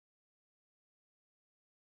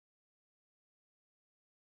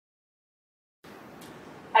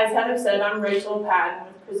As Heather said, I'm Rachel Patton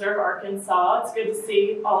with Preserve Arkansas. It's good to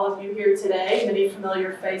see all of you here today, many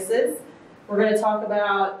familiar faces. We're going to talk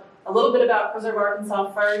about a little bit about Preserve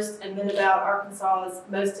Arkansas first, and then about Arkansas's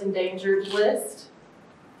most endangered list.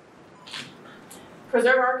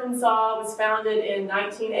 Preserve Arkansas was founded in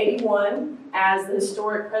 1981 as the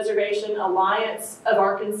Historic Preservation Alliance of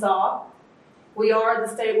Arkansas. We are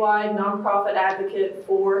the statewide nonprofit advocate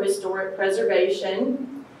for historic preservation,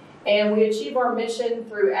 and we achieve our mission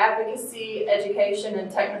through advocacy, education,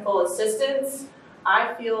 and technical assistance.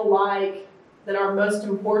 I feel like that our most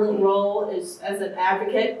important role is as an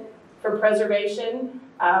advocate for preservation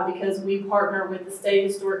because we partner with the State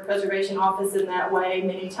Historic Preservation Office in that way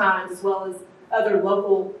many times, as well as other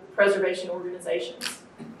local preservation organizations.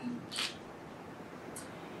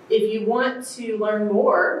 If you want to learn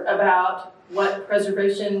more about what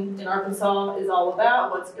preservation in Arkansas is all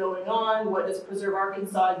about, what's going on, what does Preserve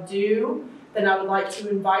Arkansas do, then I would like to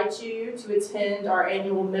invite you to attend our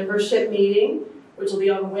annual membership meeting, which will be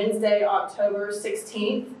on Wednesday, October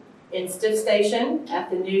 16th in Stiff Station at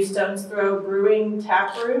the new Stones Throw Brewing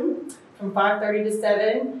Tap Room from 5:30 to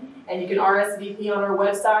 7. And you can RSVP on our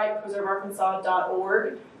website,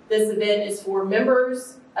 preservearkansas.org. This event is for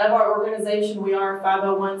members of our organization. We are a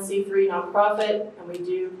 501c3 nonprofit, and we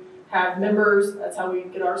do have members. That's how we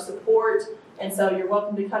get our support. And so you're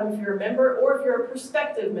welcome to come if you're a member, or if you're a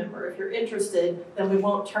prospective member. If you're interested, then we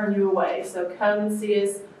won't turn you away. So come and see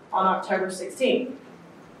us on October 16th.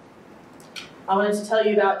 I wanted to tell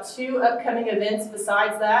you about two upcoming events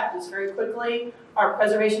besides that, just very quickly. Our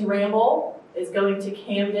Preservation Ramble is going to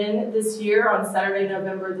Camden this year on Saturday,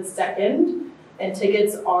 November the 2nd, and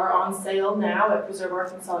tickets are on sale now at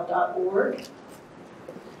preservearkansas.org.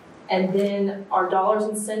 And then our Dollars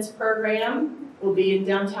and Cents program will be in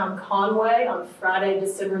downtown Conway on Friday,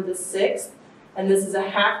 December the 6th, and this is a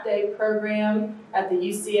half-day program at the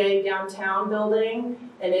UCA downtown building,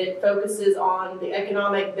 and it focuses on the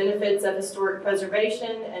economic benefits of historic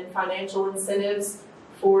preservation and financial incentives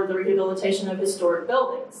for the rehabilitation of historic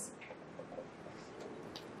buildings.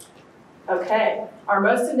 Okay, our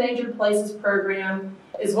Most Endangered Places program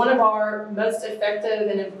is one of our most effective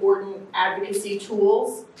and important advocacy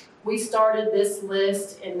tools. We started this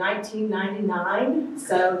list in 1999,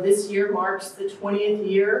 so this year marks the 20th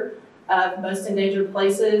year of Most Endangered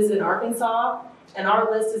Places in Arkansas, and our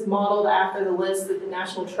list is modeled after the list that the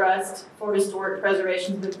National Trust for Historic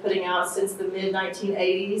Preservation has been putting out since the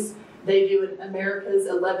mid-1980s. They do America's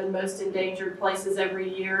 11 Most Endangered Places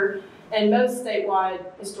every year. And most statewide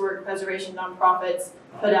historic preservation nonprofits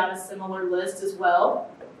put out a similar list as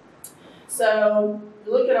well. So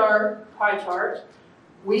look at our pie chart.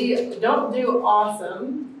 We don't do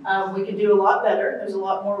awesome. We can do a lot better. There's a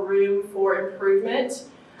lot more room for improvement.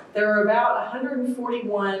 There are about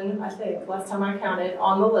 141, I think, last time I counted,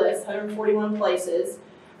 on the list, 141 places.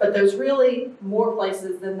 But there's really more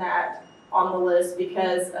places than that on the list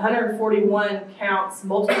because 141 counts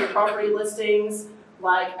multiple property listings,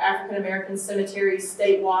 like African American cemeteries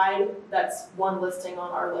statewide. That's one listing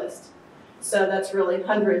on our list. So that's really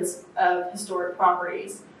hundreds of historic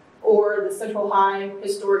properties. Or the Central High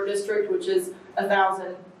Historic District, which is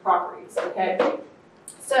 1,000 properties, okay?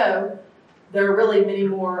 So there are really many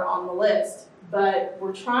more on the list, but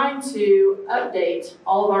we're trying to update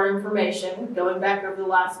all of our information going back over the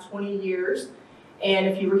last 20 years. And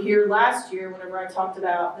if you were here last year, whenever I talked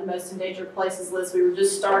about the Most Endangered Places list, we were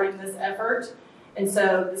just starting this effort. And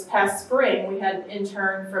so this past spring, we had an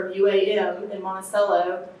intern from UAM in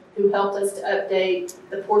Monticello who helped us to update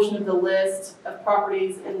the portion of the list of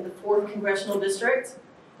properties in the 4th Congressional District.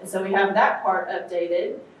 And so we have that part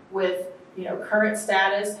updated with, current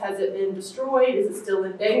status. Has it been destroyed? Is it still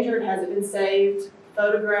endangered? Has it been saved?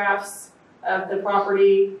 Photographs of the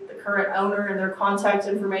property, the current owner and their contact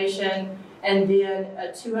information, and then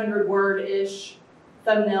a 200-word-ish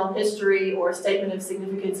thumbnail history or a statement of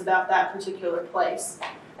significance about that particular place.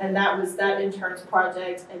 And that was that intern's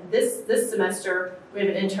project. And this semester, we have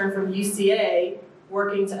an intern from UCA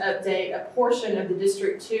working to update a portion of the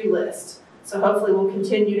District 2 list. So hopefully we'll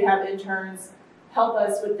continue to have interns help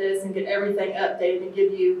us with this and get everything updated and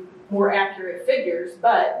give you more accurate figures.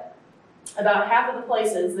 But about half of the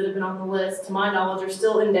places that have been on the list, to my knowledge, are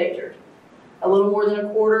still endangered. A little more than a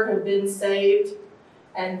quarter have been saved,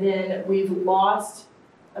 and then we've lost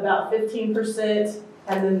about 15%,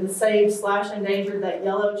 and then the saved/endangered, that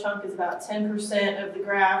yellow chunk, is about 10% of the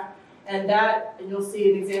graph, and you'll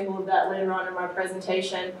see an example of that later on in my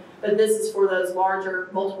presentation, but this is for those larger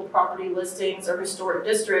multiple property listings or historic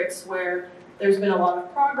districts where there's been a lot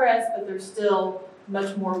of progress, but there's still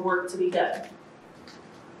much more work to be done.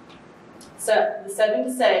 So the 7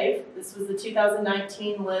 to Save, this was the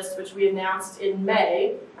 2019 list, which we announced in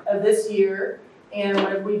May of this year. And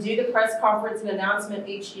when we do the press conference and announcement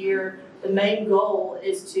each year, the main goal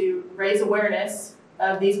is to raise awareness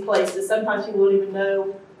of these places. Sometimes people don't even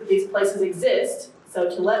know that these places exist. So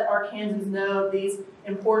to let Arkansans know of these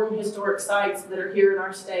important historic sites that are here in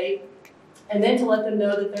our state, and then to let them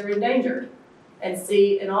know that they're endangered,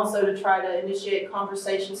 and also to try to initiate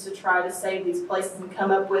conversations to try to save these places and come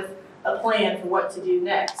up with a plan for what to do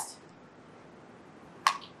next.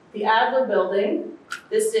 The Adler Building,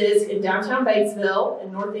 this is in downtown Batesville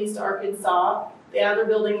in northeast Arkansas. The Adler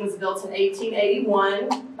Building was built in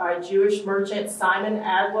 1881 by Jewish merchant Simon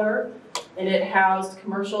Adler, and it housed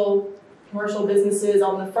commercial businesses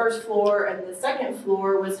on the first floor, and the second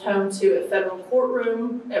floor was home to a federal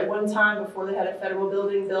courtroom at one time before they had a federal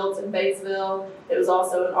building built in Batesville. It was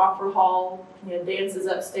also an opera hall, dances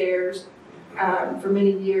upstairs for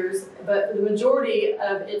many years. But for the majority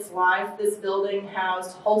of its life, this building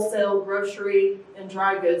housed wholesale, grocery, and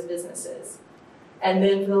dry goods businesses. And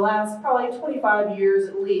then for the last probably 25 years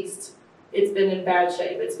at least, it's been in bad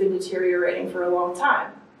shape. It's been deteriorating for a long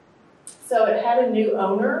time. So it had a new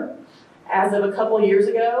owner as of a couple years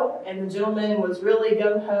ago, and the gentleman was really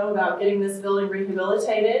gung-ho about getting this building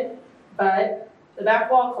rehabilitated, but the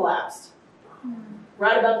back wall collapsed.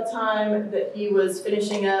 Right about the time that he was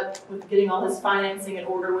finishing up with getting all his financing in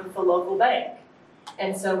order with the local bank.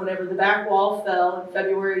 And so whenever the back wall fell in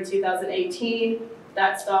February 2018,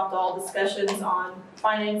 that stopped all discussions on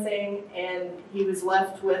financing, and he was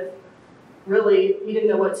left with really, he didn't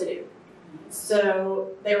know what to do.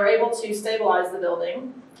 So they were able to stabilize the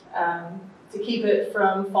building to keep it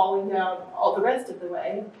from falling down all the rest of the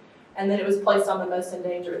way, and then it was placed on the most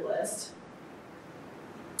endangered list.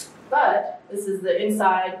 But this is the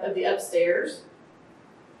inside of the upstairs.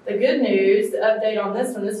 The good news, the update on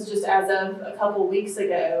this one, this is just as of a couple weeks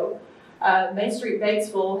ago, Main Street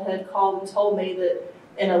Batesville had called and told me that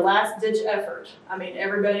in a last-ditch effort,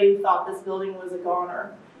 everybody thought this building was a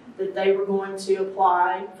goner, that they were going to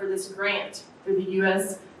apply for this grant through the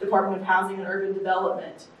U.S. Department of Housing and Urban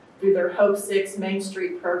Development through their Hope 6 Main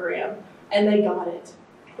Street program, and they got it,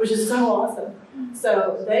 which is so awesome.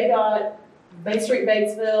 So they got Main Street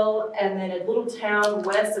Batesville, and then a little town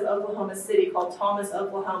west of Oklahoma City called Thomas,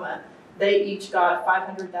 Oklahoma. They each got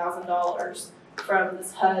 $500,000 from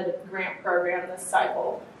this HUD grant program this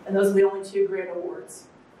cycle, and those are the only 2 grant awards.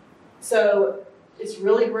 So it's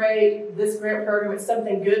really great. This grant program is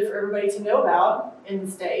something good for everybody to know about in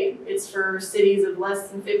the state. It's for cities of less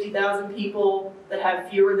than 50,000 people that have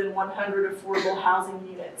fewer than 100 affordable housing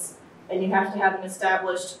units, and you have to have an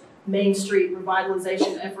established Main Street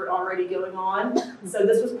revitalization effort already going on. So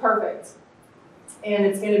this was perfect. And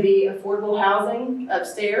it's going to be affordable housing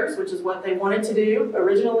upstairs, which is what they wanted to do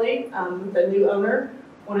originally. The new owner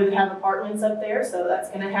wanted to have apartments up there, so that's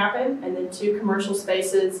going to happen. And then 2 commercial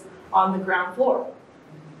spaces on the ground floor.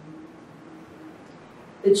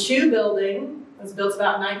 The Chew building was built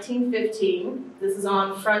about 1915. This is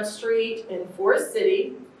on Front Street in Forest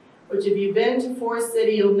City, which if you've been to Forest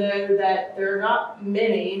City, you'll know that there are not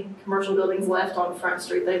many commercial buildings left on Front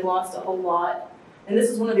Street. They've lost a whole lot. And this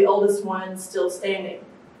is one of the oldest ones still standing.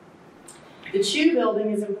 The Chew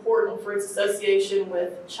building is important for its association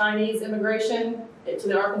with Chinese immigration to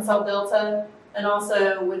the Arkansas Delta, and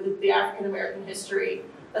also with the African American history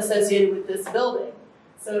associated with this building.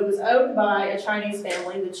 So it was owned by a Chinese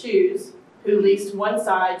family, the Chews, who leased one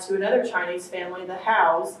side to another Chinese family, the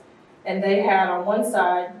Howes, and they had on one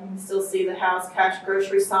side, you can still see the Howes Cash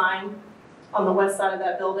Grocery sign on the west side of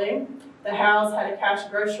that building. The Howes had a Cash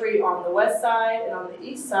Grocery on the west side, and on the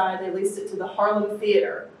east side, they leased it to the Harlem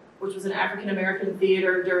Theater, which was an African American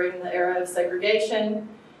theater during the era of segregation.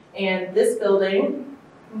 And this building,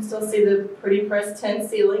 you can still see the pretty pressed tin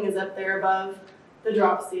ceiling is up there above the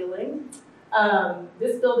drop ceiling.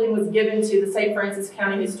 This building was given to the St. Francis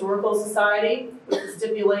County Historical Society with the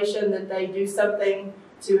stipulation that they do something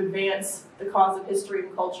to advance the cause of history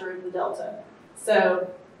and culture in the Delta.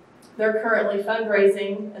 So they're currently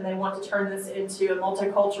fundraising, and they want to turn this into a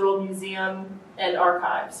multicultural museum and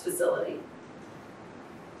archives facility.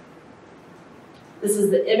 This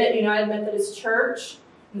is the Emmett United Methodist Church.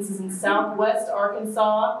 This is in southwest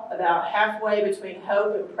Arkansas, about halfway between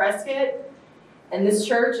Hope and Prescott. And this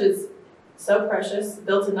church is so precious,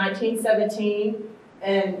 built in 1917,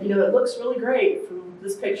 and it looks really great from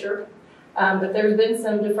this picture. But there's been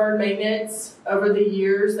some deferred maintenance over the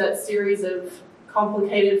years. That series of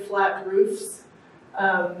complicated flat roofs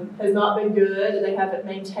has not been good. They haven't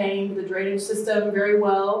maintained the drainage system very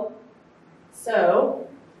well. So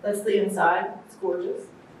that's the inside. It's gorgeous.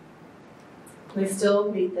 They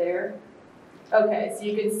still meet there. Okay, so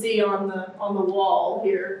you can see on the wall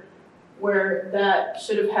here where that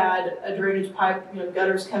should have had a drainage pipe,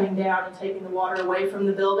 gutters coming down and taking the water away from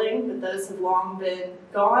the building, but those have long been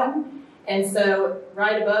gone. And so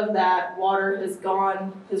right above that, water has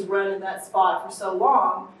run in that spot for so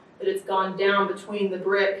long that it's gone down between the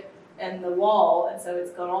brick and the wall, and so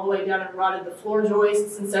it's gone all the way down and rotted the floor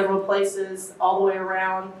joists in several places all the way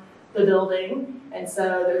around the building. And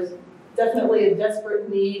so there's definitely a desperate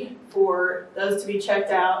need for those to be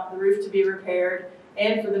checked out, the roof to be repaired,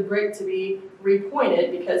 and for the brick to be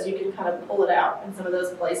repointed, because you can kind of pull it out in some of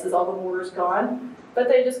those places. All the mortar's gone, but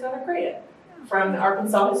they just got a grant from the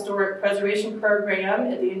Arkansas Historic Preservation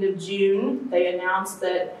Program. At the end of June, they announced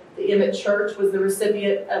that the Emmett Church was the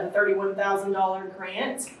recipient of a $31,000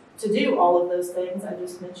 grant to do all of those things I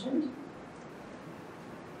just mentioned.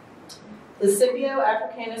 The Scipio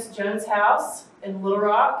Africanus Jones House in Little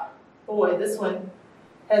Rock. Boy, this one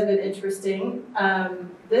has been interesting.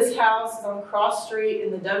 This house is on Cross Street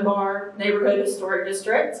in the Dunbar Neighborhood Historic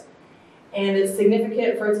District, and it's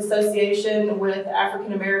significant for its association with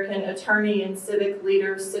African-American attorney and civic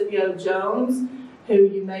leader Scipio Jones, who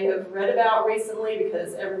you may have read about recently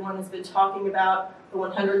because everyone has been talking about the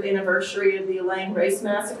 100th anniversary of the Elaine Race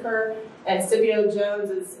Massacre. And Scipio Jones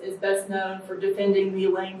is best known for defending the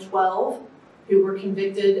Elaine 12, who were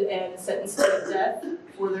convicted and sentenced to death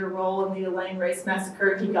for their role in the Elaine Race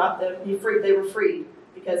Massacre. He got them, they were freed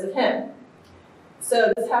because of him.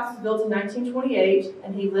 So this house was built in 1928,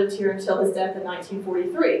 and he lived here until his death in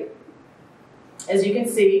 1943. As you can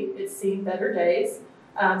see, it's seen better days.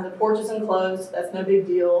 The porch is enclosed, that's no big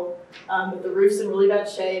deal, but the roof's in really bad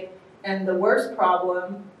shape. And the worst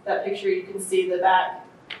problem, that picture you can see the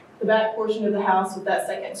back portion of the house with that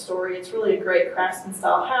second story. It's really a great craftsman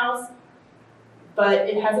style house, but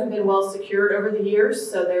it hasn't been well secured over the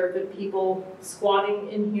years, so there have been people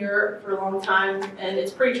squatting in here for a long time, and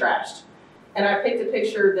it's pretty trashed. And I picked a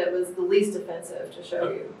picture that was the least offensive to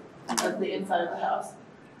show you of the inside of the house.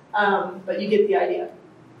 But you get the idea.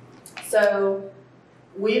 So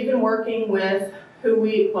we've been working with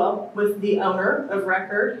with the owner of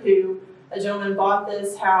record, a gentleman bought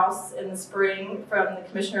this house in the spring from the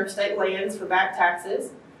Commissioner of State Lands for back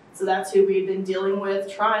taxes. So that's who we've been dealing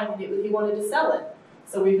with, he wanted to sell it.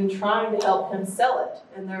 So we've been trying to help him sell it.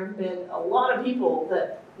 And there have been a lot of people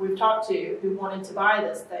that we've talked to who wanted to buy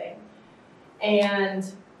this thing. And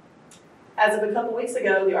as of a couple weeks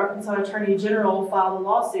ago, the Arkansas Attorney General filed a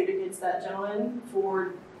lawsuit against that gentleman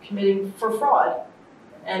for fraud.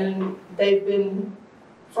 And they've been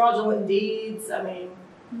fraudulent deeds. I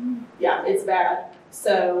mean, yeah, it's bad.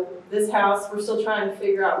 So this house, we're still trying to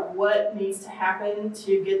figure out what needs to happen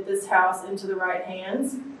to get this house into the right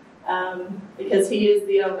hands, because he is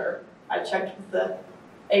the owner. I checked with the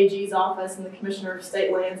AG's office and the Commissioner of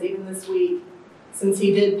State Lands even this week. Since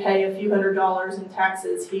he did pay a few $100s in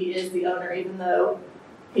taxes, he is the owner, even though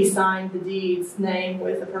he signed the deed's name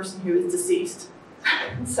with a person who is deceased.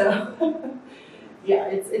 So, yeah,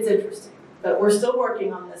 it's interesting. But we're still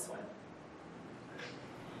working on this one.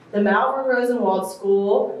 The Malvern Rosenwald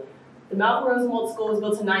School. The Malvern Rosenwald School was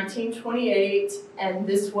built in 1928, and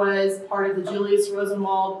this was part of the Julius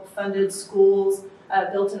Rosenwald funded schools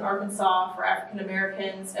built in Arkansas for African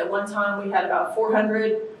Americans. At one time, we had about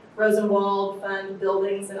 400 Rosenwald Fund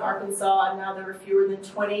buildings in Arkansas, and now there are fewer than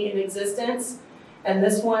 20 in existence. And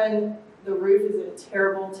this one, the roof is in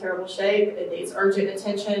terrible, terrible shape. It needs urgent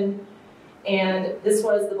attention. And this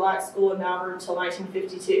was the black school in Malvern until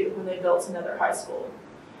 1952, when they built another high school.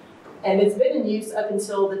 And it's been in use up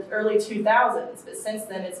until the early 2000s, but since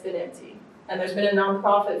then it's been empty. And there's been a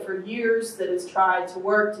nonprofit for years that has tried to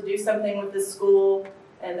work to do something with this school,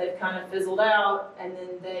 and they've kind of fizzled out. And then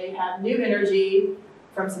they have new energy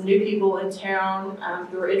from some new people in town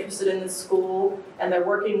who are interested in this school, and they're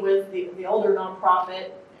working with the older nonprofit,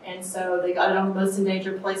 and so they got it on the most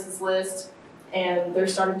endangered places list, and they're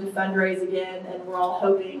starting to fundraise again, and we're all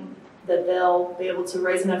hoping that they'll be able to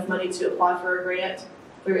raise enough money to apply for a grant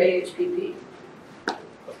through AHPP.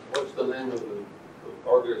 What's the name of the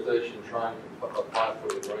organization trying to apply for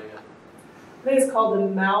the grant? I think it's called the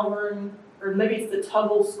Malvern, or maybe it's the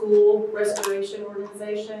Tuggle School Restoration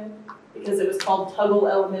Organization, because it was called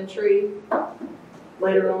Tuggle Elementary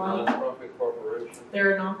later on. Nonprofit corporation?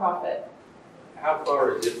 They're a nonprofit. How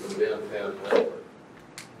far is it from downtown Malvern?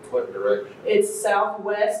 In what direction? It's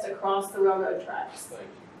southwest across the railroad tracks. Thank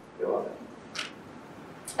You're you. welcome.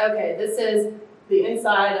 Okay, this is the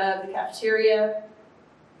inside of the cafeteria.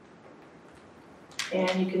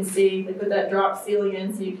 And you can see they put that drop ceiling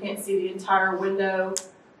in so you can't see the entire window,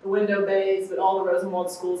 the window bays, but all the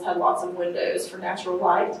Rosenwald schools had lots of windows for natural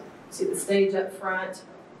light. See the stage up front.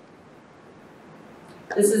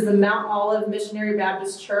 This is the Mount Olive Missionary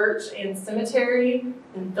Baptist Church and Cemetery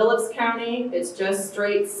in Phillips County. It's just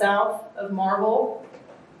straight south of Marble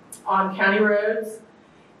on county roads.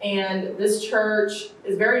 And this church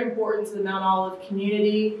is very important to the Mount Olive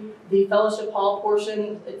community. The Fellowship Hall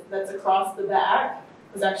portion that's across the back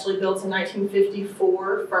was actually built in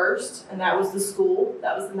 1954 first, and that was the school.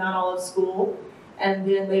 That was the Mount Olive School. And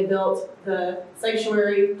then they built the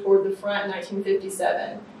sanctuary toward the front in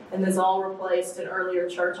 1957. And this all replaced an earlier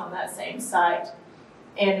church on that same site.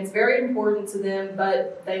 And it's very important to them,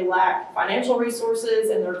 but they lack financial resources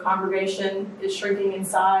and their congregation is shrinking in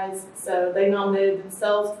size. So they nominated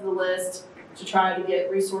themselves to the list to try to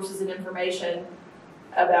get resources and information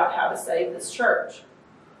about how to save this church.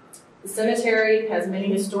 The cemetery has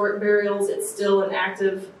many historic burials. It's still an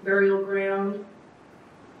active burial ground,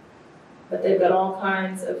 but they've got all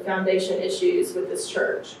kinds of foundation issues with this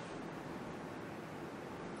church.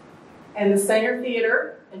 And the Sanger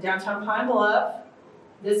Theater in downtown Pine Bluff.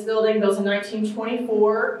 This building, built in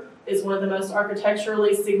 1924, is one of the most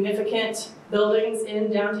architecturally significant buildings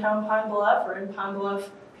in downtown Pine Bluff, or in Pine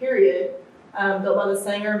Bluff, period. Built by the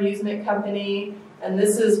Sanger Amusement Company, and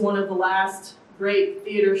this is one of the last great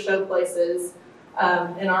theater showplaces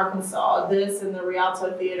in Arkansas. This and the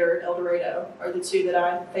Rialto Theater in El Dorado are the two that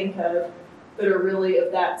I think of that are really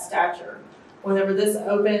of that stature. Whenever this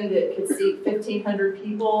opened, it could seat 1,500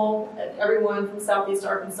 people, and everyone from Southeast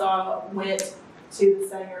Arkansas went to the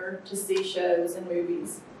Sanger to see shows and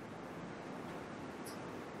movies.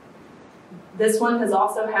 This one has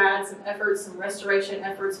also had some restoration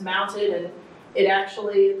efforts mounted, and it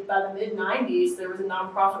actually, by the mid-90s, there was a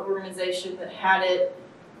nonprofit organization that had it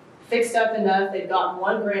fixed up enough. They'd gotten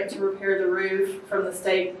one grant to repair the roof from the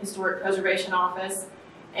State Historic Preservation Office,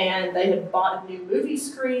 and they had bought a new movie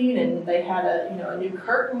screen, and they had a new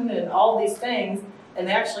curtain and all these things. And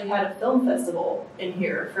they actually had a film festival in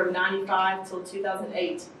here from 95 till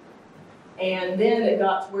 2008. And then it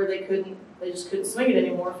got to where they just couldn't swing it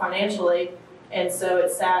anymore financially. And so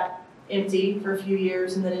it sat empty for a few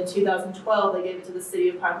years. And then in 2012, they gave it to the city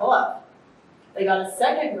of Pine Bluff. They got a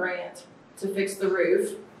second grant to fix the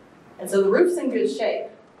roof. And so the roof's in good shape.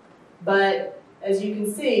 But as you can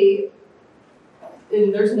see,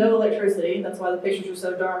 there's no electricity. That's why the pictures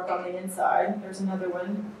are so dark on the inside. There's another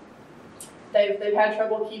one. They've had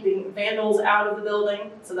trouble keeping vandals out of the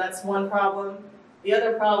building, so that's one problem. The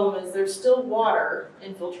other problem is there's still water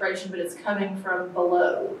infiltration, but it's coming from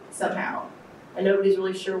below somehow. And nobody's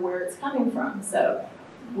really sure where it's coming from. So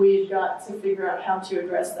we've got to figure out how to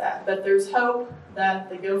address that. But there's hope that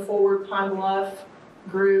the Go Forward Pine Bluff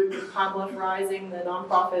group, Pine Bluff Rising, the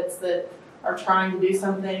nonprofits that are trying to do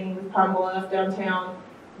something with Pine Bluff downtown,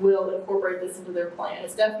 will incorporate this into their plan.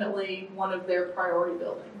 It's definitely one of their priority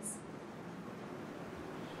buildings.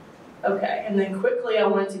 Okay, and then quickly I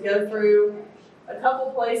wanted to go through a couple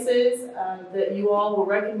places that you all will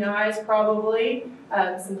recognize probably,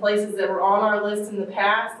 some places that were on our list in the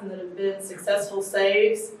past and that have been successful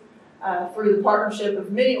saves through the partnership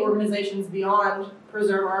of many organizations beyond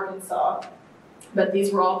Preserve Arkansas. But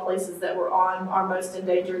these were all places that were on our most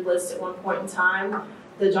endangered list at one point in time.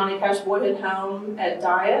 The Johnny Cash Boyhood Home at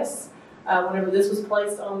Dias, whenever this was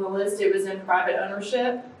placed on the list, it was in private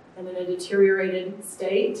ownership and in a deteriorated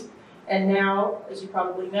state. And now, as you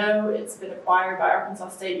probably know, it's been acquired by Arkansas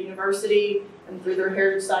State University, and through their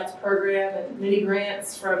Heritage Sites program and many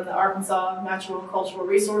grants from the Arkansas Natural and Cultural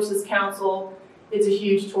Resources Council, it's a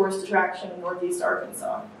huge tourist attraction in Northeast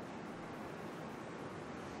Arkansas.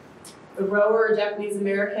 The Rower Japanese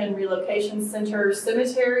American Relocation Center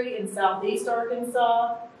Cemetery in Southeast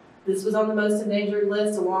Arkansas. This was on the most endangered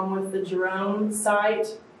list along with the Jerome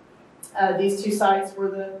site. These two sites were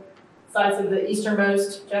the sites of the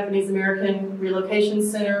easternmost Japanese American relocation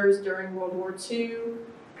centers during World War II.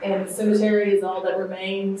 And the cemetery is all that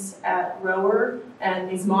remains at Rower. And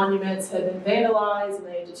these monuments have been vandalized and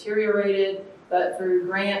they deteriorated, but through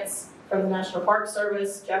grants from the National Park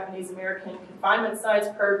Service, Japanese American Confinement Sites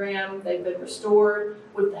Program, they've been restored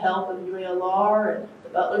with the help of UALR, and the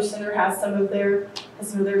Butler Center has some of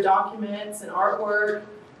their documents and artwork,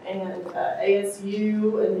 and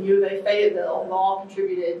ASU and the U of A Fayetteville have all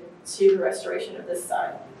contributed to the restoration of this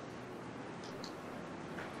site.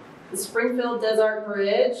 The Springfield Desert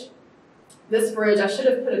Bridge. This bridge, I should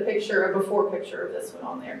have put a before picture of this one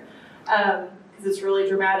on there, because it's really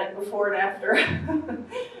dramatic before and after.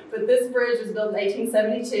 But this bridge was built in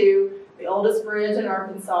 1872, the oldest bridge in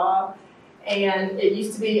Arkansas, and it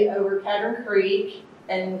used to be over Cadron Creek,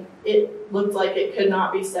 and it looked like it could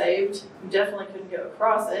not be saved. You definitely couldn't go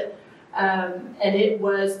across it. And it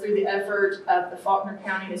was through the effort of the Faulkner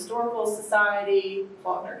County Historical Society,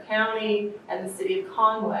 Faulkner County, and the city of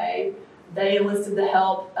Conway. They enlisted the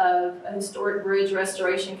help of a historic bridge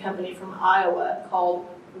restoration company from Iowa called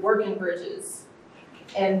Working Bridges.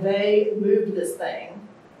 And they moved this thing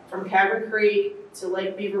from Cavern Creek to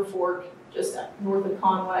Lake Beaver Fork, just north of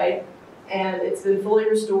Conway. And it's been fully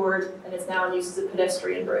restored, and it's now in use as a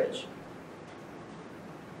pedestrian bridge.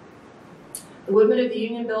 The Woodman of the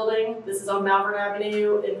Union Building, this is on Malvern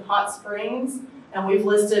Avenue in Hot Springs, and we've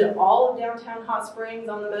listed all of downtown Hot Springs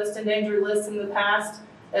on the most endangered list in the past,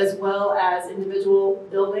 as well as individual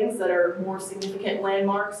buildings that are more significant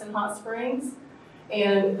landmarks in Hot Springs.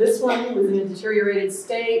 And this one was in a deteriorated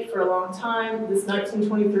state for a long time. This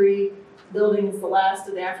 1923 building is the last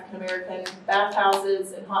of the African-American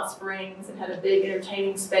bathhouses in Hot Springs and had a big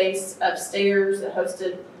entertaining space upstairs that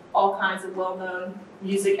hosted all kinds of well-known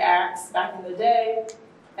music acts back in the day.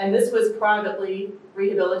 And this was privately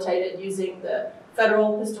rehabilitated using the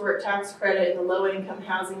federal historic tax credit and the low-income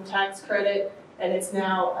housing tax credit, and it's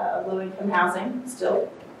now low-income housing still.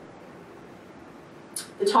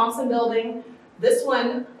 The Thompson Building, this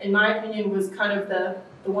one, in my opinion, was kind of the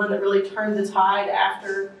one that really turned the tide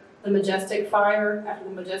after the Majestic fire, after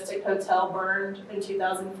the Majestic Hotel burned in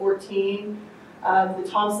 2014. The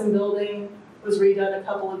Thompson Building was redone a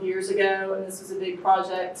couple of years ago, and this was a big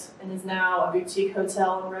project and is now a boutique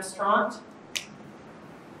hotel and restaurant.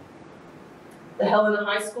 The Helena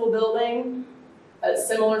High School building, a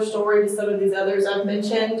similar story to some of these others I've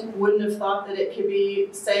mentioned. Wouldn't have thought that it could be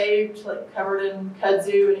saved, like covered in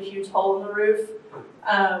kudzu and a huge hole in the roof,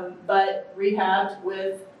 but rehabbed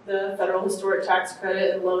with the federal historic tax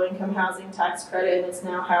credit and low-income housing tax credit, and it's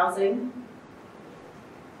now housing.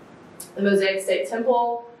 The Mosaic State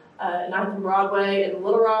Temple, 9th and Broadway in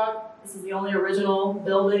Little Rock. This is the only original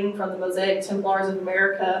building from the Mosaic Templars of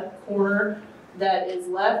America corner that is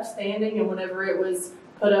left standing, and whenever it was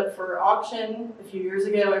put up for auction a few years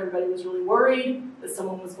ago, everybody was really worried that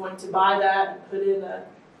someone was going to buy that and put in a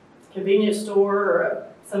convenience store or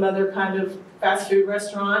some other kind of fast food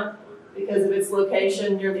restaurant because of its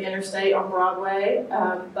location near the interstate on Broadway.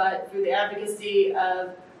 But through the advocacy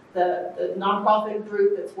of the nonprofit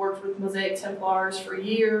group that's worked with Mosaic Templars for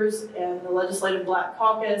years, and the Legislative Black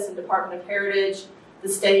Caucus and Department of Heritage, the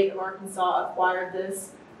state of Arkansas acquired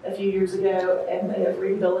this a few years ago, and they have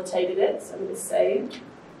rehabilitated it, so it is saved.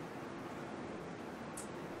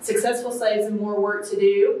 Successful saves and more work to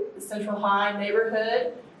do. The Central High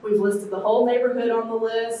neighborhood, we've listed the whole neighborhood on the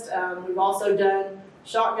list. We've also done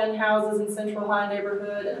shotgun houses in Central High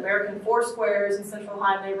neighborhood and American Four Squares in Central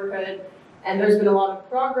High neighborhood. And there's been a lot of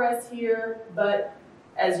progress here, but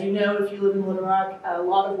as you know, if you live in Little Rock, a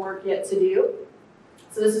lot of work yet to do.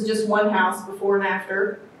 So this is just one house before and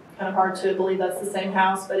after. Kind of hard to believe that's the same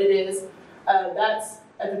house, but it is. That's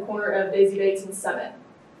at the corner of Daisy Bates and Summit.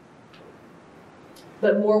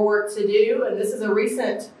 But more work to do, and this is a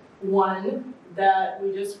recent one that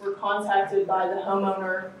we just were contacted by the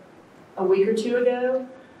homeowner a week or two ago.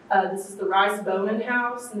 This is the Rice Bowman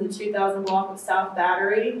House in the 2000 block of South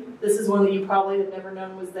Battery. This is one that you probably have never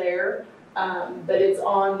known was there, but it's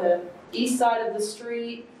on the east side of the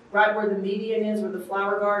street, right where the median is, where the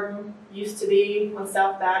flower garden used to be on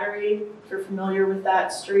South Battery, if you're familiar with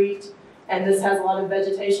that street. And this has a lot of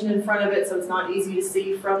vegetation in front of it, so it's not easy to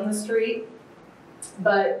see from the street.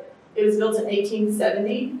 But it was built in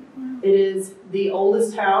 1870. It is the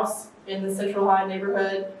oldest house in the Central High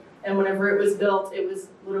neighborhood. And whenever it was built, it was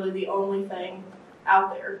literally the only thing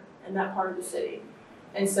out there in that part of the city.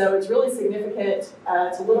 And so it's really significant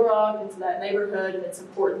to Little Rock and to that neighborhood, and it's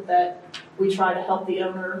important that we try to help the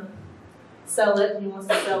owner sell it. He wants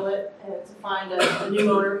to sell it, and to find a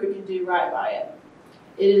new owner who can do right by it.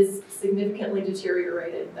 It is significantly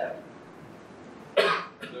deteriorated, though.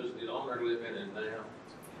 Does the owner live in it now?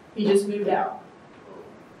 He just moved out.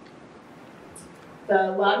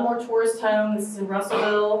 The Lattimore Tourist Home, this is in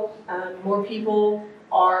Russellville. More people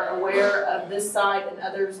are aware of this site and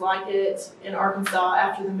others like it in Arkansas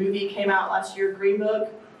after the movie came out last year, Green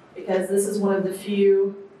Book, because this is one of the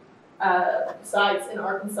few sites in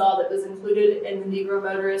Arkansas that was included in the Negro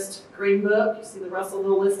Motorist Green Book. You see the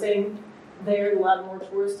Russellville listing there. The Lattimore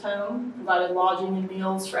Tourist Home provided lodging and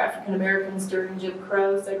meals for African Americans during Jim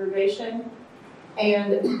Crow segregation.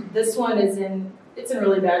 And this one is it's in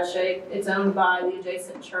really bad shape. It's owned by the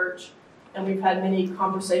adjacent church, and we've had many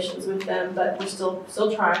conversations with them, but we're still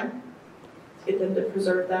trying to get them to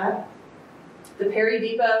preserve that. The Perry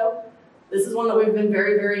Depot, this is one that we've been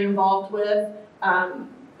very, very involved with.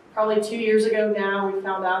 Probably 2 years ago now, we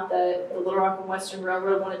found out that the Little Rock and Western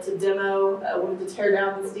Railroad wanted to tear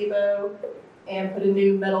down this depot. and put a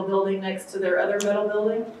new metal building next to their other metal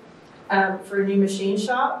building for a new machine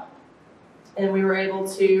shop. And we were able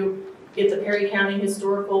to get the Perry County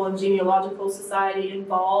Historical and Genealogical Society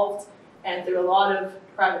involved, and through a lot of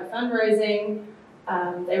private fundraising,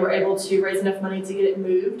 they were able to raise enough money to get it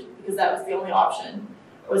moved, because that was the only option,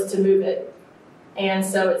 was to move it. And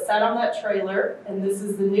so it sat on that trailer, and this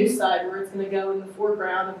is the new side where it's going to go in the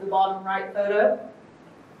foreground of the bottom right photo.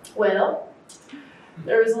 Well,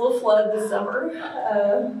 there was a little flood this summer,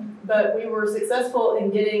 but we were successful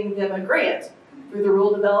in getting them a grant through the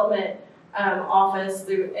Rural Development Office,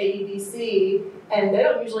 through AEDC, and they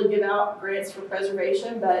don't usually give out grants for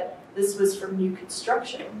preservation, but this was for new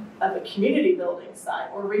construction of a community building site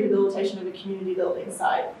or rehabilitation of a community building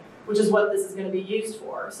site, which is what this is going to be used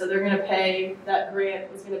for. So they're going to pay, that grant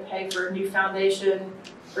was going to pay for a new foundation,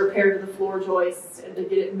 repair to the floor joists, and to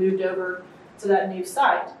get it moved over to that new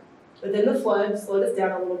site. But then the flood slowed us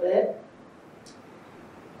down a little bit.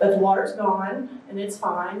 But the water's gone, and it's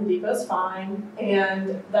fine, the depot's fine,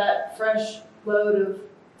 and that fresh load of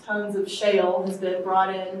tons of shale has been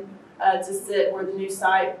brought in to sit where the new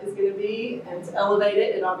site is going to be, and to elevate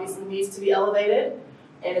it. It obviously needs to be elevated,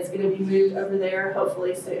 and it's going to be moved over there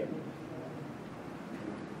hopefully soon.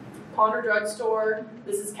 Ponder Drugstore,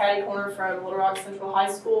 this is catty corner from Little Rock Central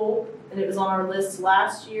High School, and it was on our list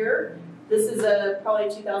last year. This is a probably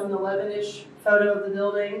 2011-ish photo of the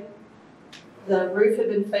building. The roof had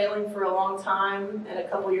been failing for a long time, and a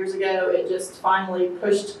couple years ago it just finally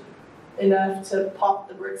pushed enough to pop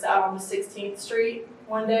the bricks out on the 16th Street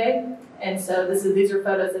one day. And so these are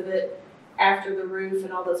photos of it after the roof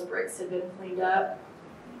and all those bricks had been cleaned up.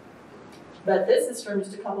 But this is from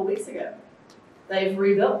just a couple weeks ago. They've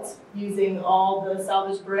rebuilt using all the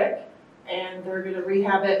salvaged brick, and they're going to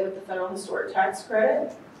rehab it with the federal historic tax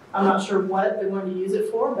credit. I'm not sure what they're going to use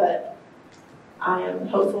it for, but I am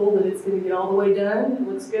hopeful that it's going to get all the way done. It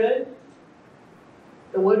looks good.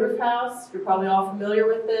 The Woodruff House, you're probably all familiar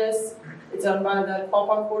with this. It's owned by the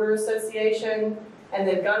Quapaw Quarter Association, and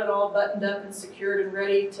they've got it all buttoned up and secured and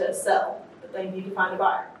ready to sell, but they need to find a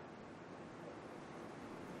buyer.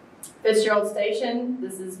 Fitzgerald Station,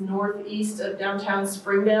 this is northeast of downtown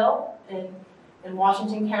Springdale in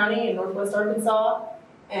Washington County in northwest Arkansas.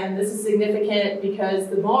 And this is significant because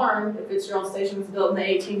the barn at Fitzgerald Station was built in the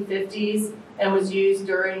 1850s and was used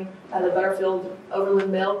during the Butterfield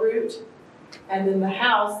Overland Mail route. And then the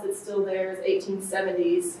house that's still there is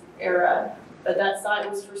 1870s era. But that site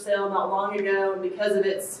was for sale not long ago, and because of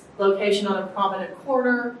its location on a prominent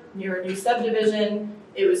corner near a new subdivision,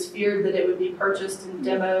 it was feared that it would be purchased and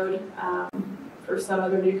demoed for some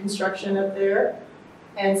other new construction up there.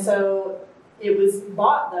 And so it was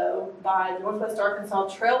bought, though, by the Northwest Arkansas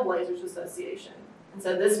Trailblazers Association. And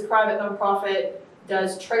so this private nonprofit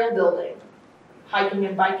does trail building, hiking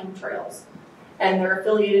and biking trails. And they're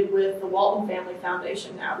affiliated with the Walton Family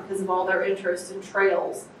Foundation now because of all their interest in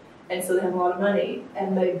trails. And so they have a lot of money.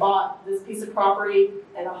 And they bought this piece of property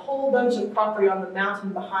and a whole bunch of property on the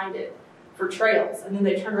mountain behind it for trails. And then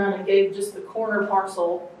they turned around and gave just the corner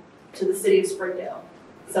parcel to the city of Springdale.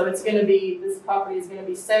 So it's going to be, this property is going to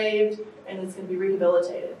be saved and it's going to be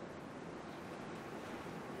rehabilitated.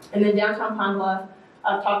 And then downtown Pine Bluff,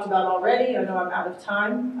 I've talked about already. I know I'm out of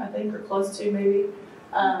time, I think, or close to maybe.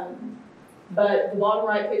 But the bottom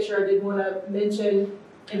right picture I did want to mention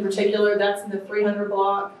in particular, that's in the 300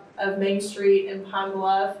 block of Main Street in Pine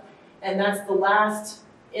Bluff. And that's the last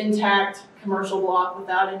intact commercial block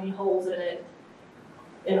without any holes in it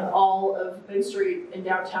in all of Main Street in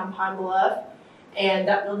downtown Pine Bluff. And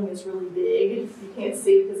that building is really big. You can't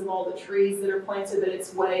see because of all the trees that are planted, but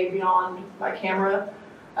it's way beyond my camera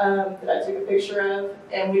that I took a picture of.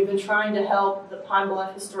 And we've been trying to help the Pine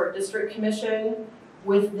Bluff Historic District Commission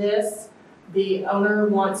with this. The owner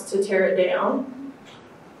wants to tear it down,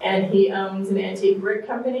 and he owns an antique brick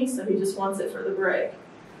company, so he just wants it for the brick.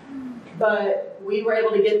 But we were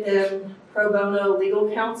able to get them pro bono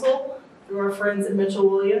legal counsel through our friends at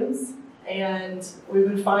Mitchell-Williams. And we've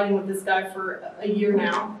been fighting with this guy for a year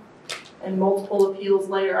now, and multiple appeals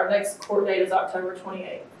later. Our next court date is October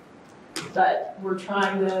 28th. But we're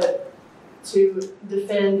trying to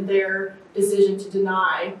defend their decision to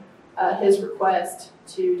deny his request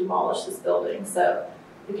to demolish this building. So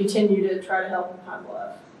we continue to try to help in Pine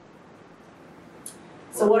Bluff.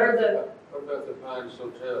 So what about the Pines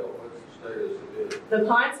Hotel? What's the status of it? The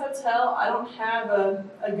Pines Hotel, I don't have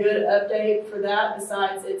a good update for that,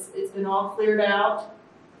 besides it's been all cleared out,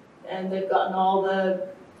 and they've gotten all the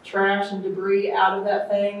trash and debris out of that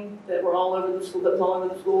thing that were all over the floor, that was all over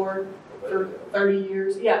the floor for 30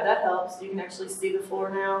 years. Yeah, that helps. You can actually see the floor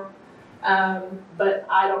now. But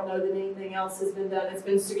I don't know that anything else has been done. It's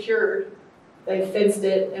been secured They fenced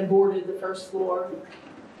it and boarded the first floor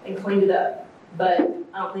and cleaned it up. But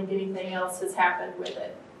I don't think anything else has happened with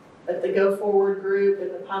it. But the Go Forward group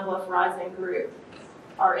and the Pine Bluff Rising group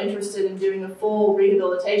are interested in doing a full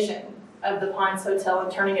rehabilitation of the Pines Hotel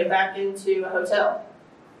and turning it back into a hotel.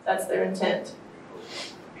 That's their intent.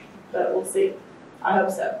 But we'll see. I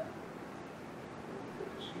hope so.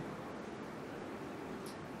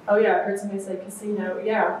 Oh yeah, I heard somebody say casino.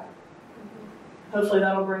 Yeah. Hopefully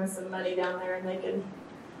that'll bring some money down there and they can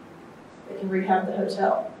rehab the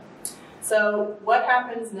hotel. So what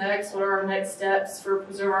happens next? What are our next steps for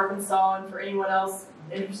Preserve Arkansas and for anyone else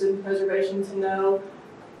interested in preservation to know?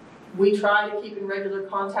 We try to keep in regular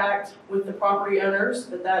contact with the property owners,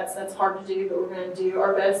 but that's hard to do, but we're going to do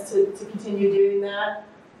our best to continue doing that.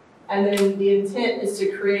 And then the intent is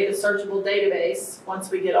to create a searchable database once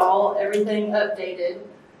we get everything updated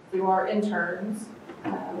through our interns,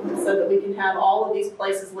 so that we can have all of these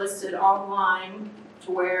places listed online,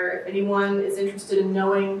 to where if anyone is interested in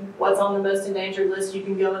knowing what's on the most endangered list, you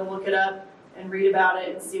can go and look it up and read about it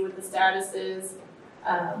and see what the status is.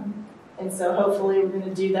 And so hopefully we're going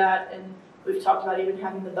to do that, and we've talked about even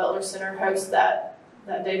having the Butler Center host that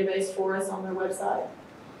database for us on their website.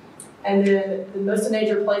 And then the Most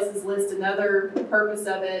Endangered Places list, another purpose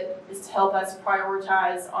of it is to help us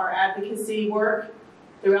prioritize our advocacy work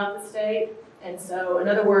throughout the state. And so, in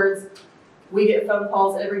other words, we get phone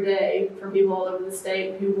calls every day from people all over the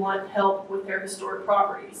state who want help with their historic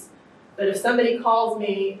properties. But if somebody calls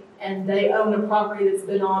me and they own a property that's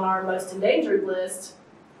been on our Most Endangered list,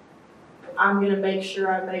 I'm going to make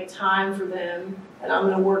sure I make time for them, and I'm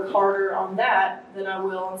going to work harder on that than I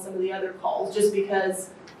will on some of the other calls, just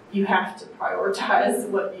because you have to prioritize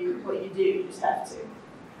what you do. You just have to.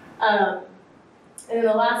 And then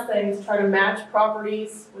the last thing is try to match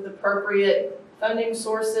properties with appropriate funding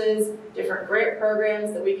sources, different grant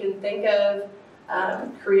programs that we can think of,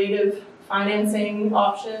 creative financing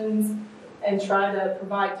options, and try to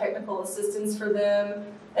provide technical assistance for them.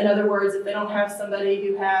 In other words, if they don't have somebody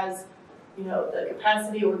who has, the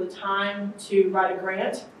capacity or the time to write a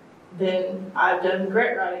grant, then I've done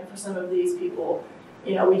grant writing for some of these people.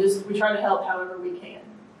 We try to help however we can.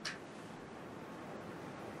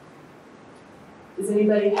 Does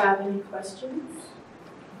anybody have any questions?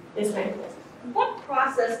 Yes, ma'am. What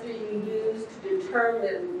process do you use to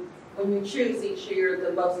determine, when you choose each year,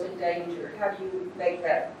 the most endangered? How do you make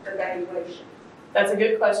that evaluation? That's a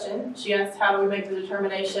good question. She asked, how do we make the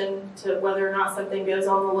determination to whether or not something goes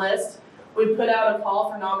on the list? We put out a call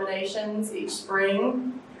for nominations each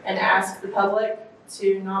spring and ask the public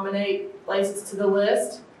to nominate places to the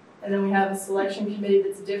list. And then we have a selection committee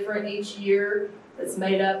that's different each year, that's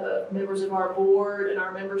made up of members of our board and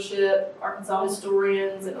our membership, Arkansas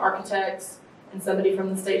historians and architects, and somebody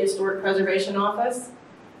from the State Historic Preservation Office.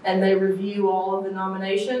 And they review all of the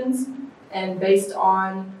nominations, and based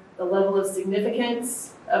on the level of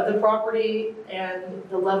significance of the property and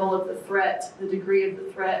the level of the threat, the degree of the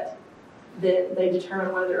threat, then they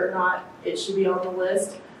determine whether or not it should be on the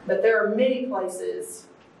list. But there are many places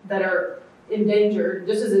that are endangered,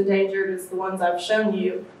 just as endangered as the ones I've shown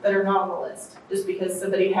you, that are not on the list, just because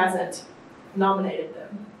somebody hasn't nominated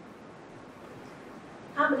them.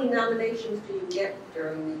 How many nominations do you get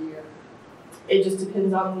during the year? It just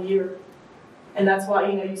depends on the year. And that's why,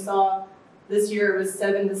 you saw this year it was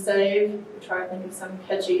 7 to save. We try to think of some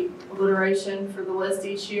catchy alliteration for the list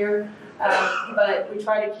each year. But we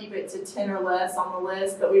try to keep it to 10 or less on the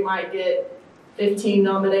list, but we might get 15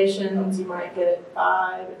 nominations, you might get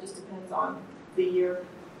 5, it just depends on the year.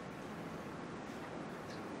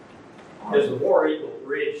 Is the War Eagle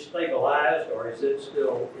Ridge stabilized, or is it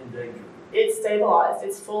still endangered? It's stabilized,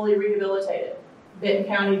 it's fully rehabilitated. Benton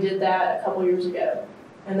County did that a couple years ago,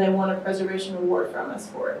 and they won a preservation award from us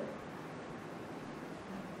for it.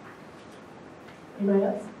 Anybody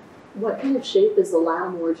else? What kind of shape is the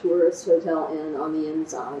Lattimore Tourist Hotel in on the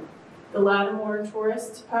inside? The Lattimore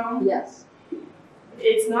Tourist Home? Yes.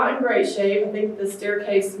 It's not in great shape. I think the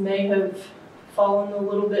staircase may have fallen a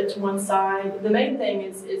little bit to one side. The main thing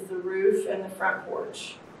is the roof and the front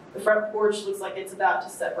porch. The front porch looks like it's about to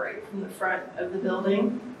separate from the front of the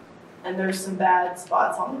building, and there's some bad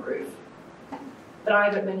spots on the roof. But I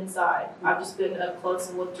haven't been inside. I've just been up close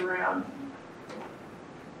and looked around.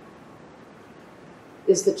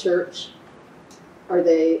 Is the church, are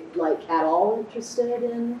they at all interested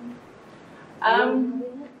in having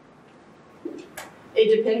it?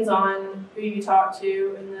 It depends on who you talk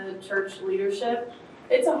to in the church leadership.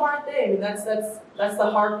 It's a hard thing. That's the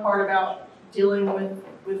hard part about dealing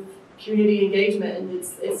with community engagement, and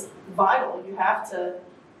it's vital. You have to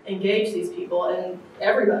engage these people and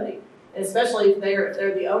everybody. And especially if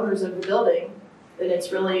they're the owners of the building, then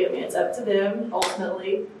it's really, I mean, it's up to them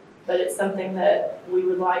ultimately, but it's something that we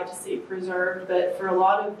would like to see preserved. But for a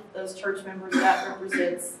lot of those church members, that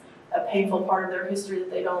represents a painful part of their history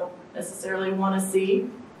that they don't necessarily want to see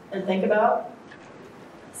and think about.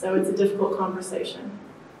 So it's a difficult conversation.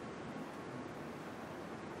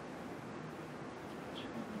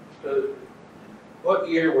 So, what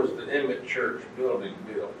year was the Emmett Church building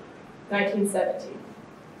built? 1917.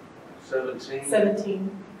 17?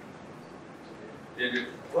 17.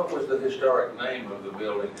 What was the historic name of the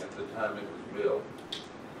building at the time it was built?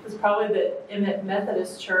 It was probably the Emmett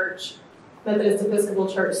Methodist Church, Methodist Episcopal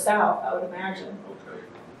Church South, I would imagine. Okay,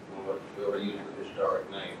 well, let's be able to use the historic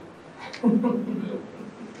name.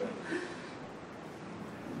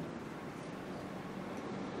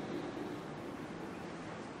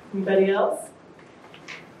 Anybody else?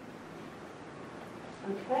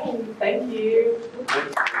 Okay, thank you. Thank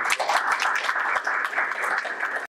you.